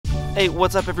Hey,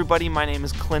 what's up everybody? My name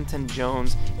is Clinton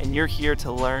Jones, and you're here to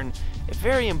learn a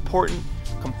very important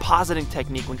compositing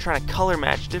technique when trying to color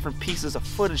match different pieces of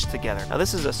footage together. Now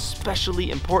this is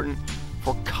especially important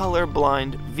for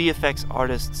colorblind VFX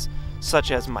artists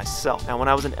such as myself. Now when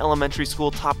I was in elementary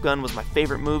school, Top Gun was my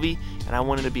favorite movie, and I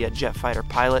wanted to be a jet fighter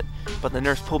pilot, but the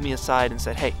nurse pulled me aside and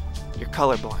said, hey, you're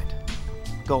colorblind.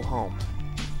 Go home.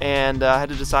 And I had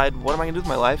to decide, what am I going to do with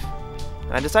my life?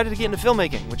 And I decided to get into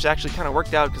filmmaking, which actually kind of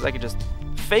worked out because I could just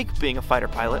fake being a fighter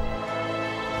pilot.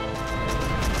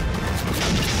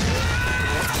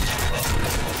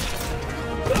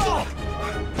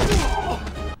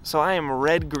 So I am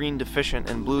red-green deficient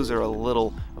and blues are a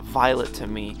little violet to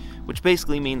me, which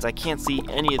basically means I can't see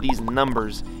any of these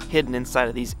numbers hidden inside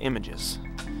of these images.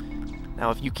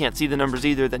 Now if you can't see the numbers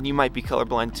either, then you might be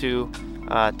colorblind too.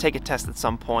 Take a test at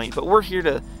some point, but we're here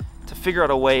to figure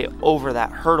out a way over that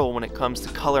hurdle when it comes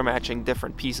to color matching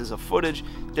different pieces of footage,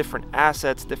 different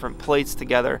assets, different plates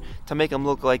together to make them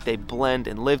look like they blend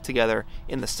and live together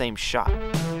in the same shot.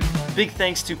 Big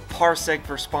thanks to PARSEC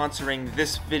for sponsoring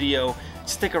this video.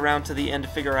 Stick around to the end to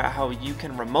figure out how you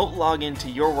can remote log into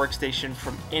your workstation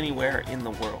from anywhere in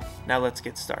the world. Now let's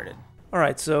get started.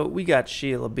 Alright, so we got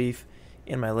Shia LaBeouf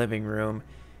in my living room.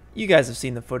 You guys have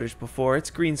seen the footage before. It's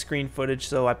green screen footage,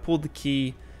 so I pulled the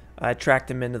key, I tracked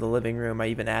him into the living room. I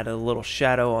even added a little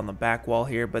shadow on the back wall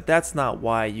here, but that's not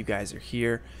why you guys are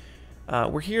here.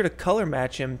 We're here to color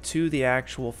match him to the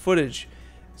actual footage.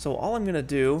 So all I'm going to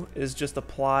do is just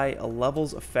apply a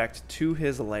levels effect to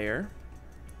his layer.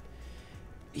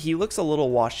 He looks a little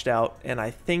washed out, and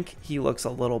I think he looks a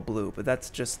little blue, but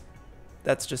that's just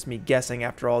me guessing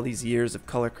after all these years of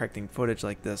color correcting footage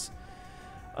like this.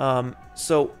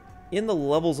 So in the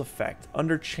levels effect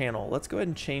under channel, let's go ahead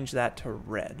and change that to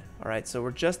red. Alright, so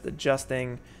we're just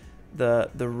adjusting the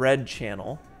red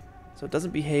channel so it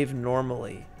doesn't behave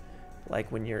normally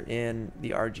like when you're in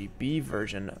the RGB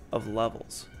version of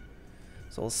levels.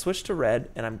 So we'll switch to red,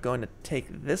 and I'm going to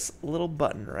take this little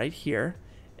button right here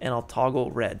and I'll toggle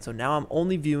red. So now I'm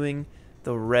only viewing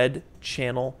the red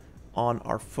channel on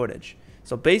our footage.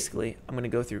 So basically I'm going to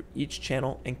go through each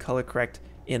channel and color correct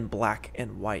in black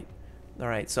and white.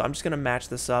 Alright, so I'm just going to match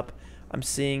this up. I'm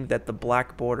seeing that the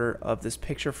black border of this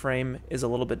picture frame is a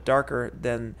little bit darker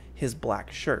than his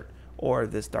black shirt, or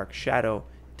this dark shadow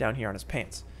down here on his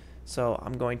pants. So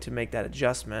I'm going to make that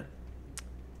adjustment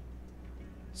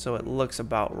so it looks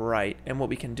about right. And what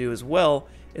we can do as well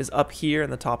is up here in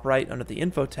the top right under the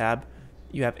info tab,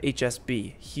 you have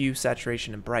HSB, hue,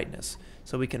 saturation, and brightness.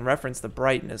 So we can reference the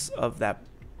brightness of that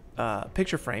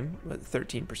picture frame with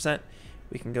 13%.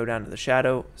 We can go down to the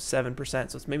shadow, 7%,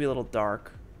 so it's maybe a little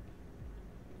dark.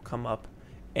 Come up.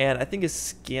 And I think his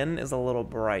skin is a little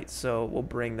bright, so we'll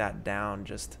bring that down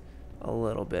just a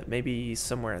little bit, maybe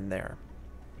somewhere in there.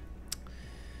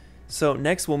 So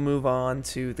next we'll move on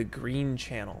to the green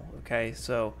channel, okay?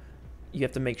 So you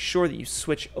have to make sure that you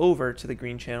switch over to the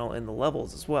green channel in the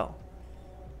levels as well.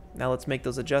 Now let's make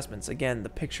those adjustments. Again, the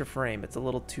picture frame, it's a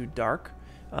little too dark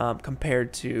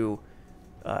compared to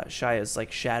Shia's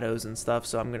like shadows and stuff,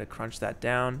 so I'm going to crunch that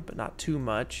down, but not too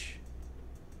much.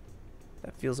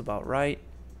 That feels about right.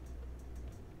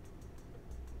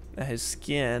 Now his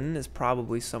skin is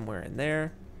probably somewhere in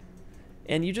there,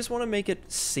 and you just want to make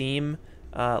it seem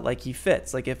like he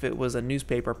fits. Like if it was a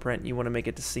newspaper print, you want to make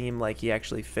it to seem like he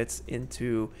actually fits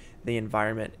into the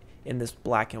environment in this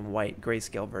black and white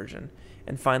grayscale version.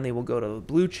 And finally we'll go to the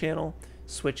blue channel,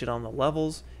 switch it on the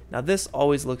levels. Now this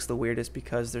always looks the weirdest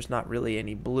because there's not really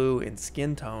any blue in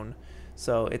skin tone,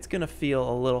 so it's gonna feel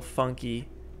a little funky,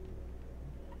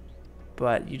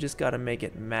 but you just gotta make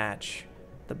it match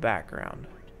the background.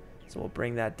 So we'll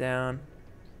bring that down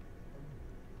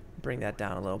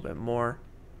a little bit more,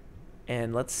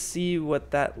 and let's see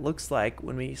what that looks like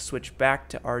when we switch back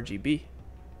to RGB.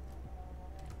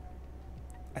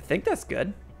 I think that's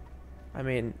good. I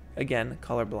mean, again,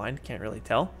 colorblind, can't really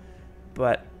tell,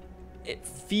 but it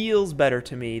feels better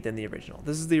to me than the original.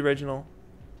 This is the original,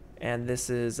 and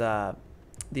this is the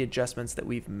adjustments that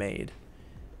we've made.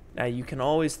 Now you can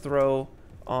always throw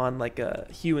on like a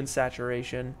hue and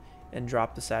saturation and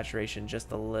drop the saturation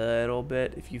just a little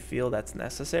bit if you feel that's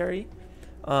necessary.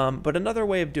 But another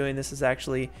way of doing this is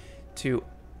actually to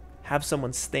have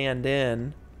someone stand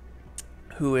in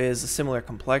who is a similar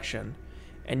complexion,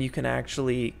 and you can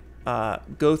actually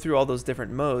go through all those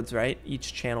different modes, right?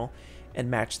 Each channel, and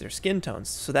match their skin tones.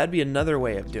 So that'd be another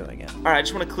way of doing it. Alright, I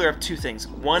just want to clear up two things.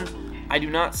 One, I do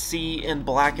not see in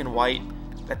black and white.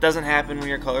 That doesn't happen when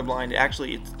you're colorblind.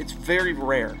 Actually, it's very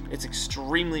rare. It's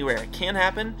extremely rare. It can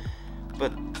happen,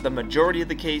 but the majority of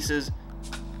the cases,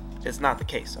 it's not the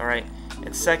case, alright?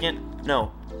 And second,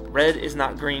 no, Red is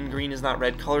not green, green is not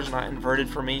red, color's not inverted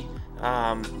for me.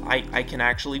 I can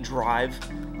actually drive.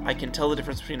 I can tell the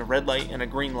difference between a red light and a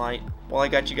green light. While I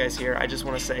got you guys here, I just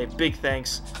want to say big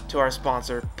thanks to our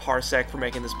sponsor, PARSEC, for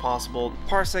making this possible.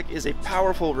 PARSEC is a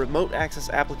powerful remote access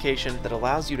application that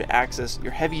allows you to access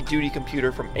your heavy-duty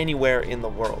computer from anywhere in the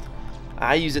world.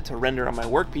 I use it to render on my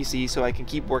work PC so I can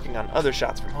keep working on other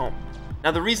shots from home.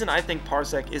 Now, the reason I think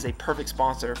PARSEC is a perfect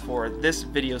sponsor for this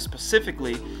video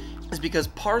specifically is because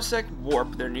PARSEC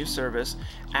Warp, their new service,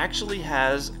 actually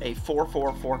has a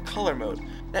 444 color mode.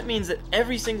 That means that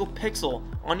every single pixel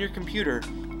on your computer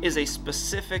is a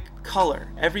specific color.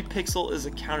 Every pixel is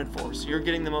accounted for, so you're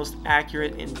getting the most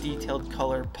accurate and detailed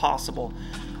color possible.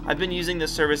 I've been using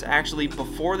this service actually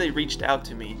before they reached out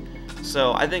to me,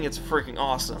 so I think it's freaking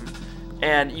awesome.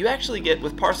 And you actually get,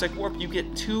 with PARSEC Warp, you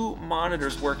get 2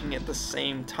 monitors working at the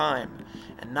same time.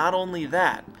 And not only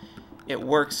that, it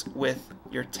works with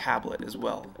your tablet as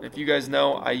well. And if you guys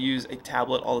know, I use a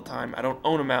tablet all the time. I don't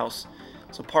own a mouse.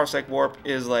 So PARSEC Warp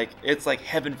is it's like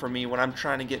heaven for me when I'm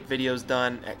trying to get videos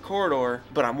done at Corridor,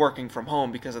 but I'm working from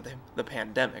home because of the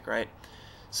pandemic, right?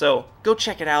 So go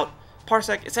check it out.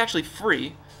 PARSEC, it's actually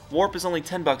free. Warp is only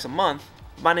 $10 a month.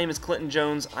 My name is Clinton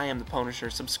Jones. I am the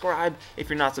Punisher. Subscribe if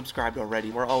you're not subscribed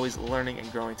already. We're always learning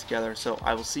and growing together. So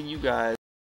I will see you guys